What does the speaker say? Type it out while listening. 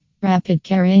Rapid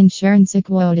Care Insurance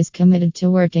Quote is committed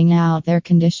to working out their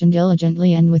condition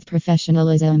diligently and with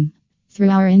professionalism. Through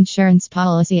our insurance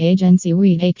policy agency,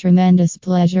 we take tremendous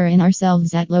pleasure in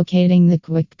ourselves at locating the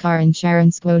quick car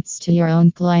insurance quotes to your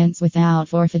own clients without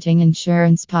forfeiting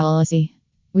insurance policy.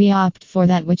 We opt for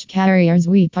that which carriers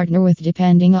we partner with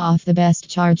depending off the best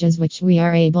charges which we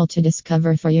are able to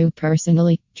discover for you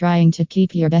personally, trying to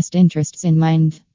keep your best interests in mind.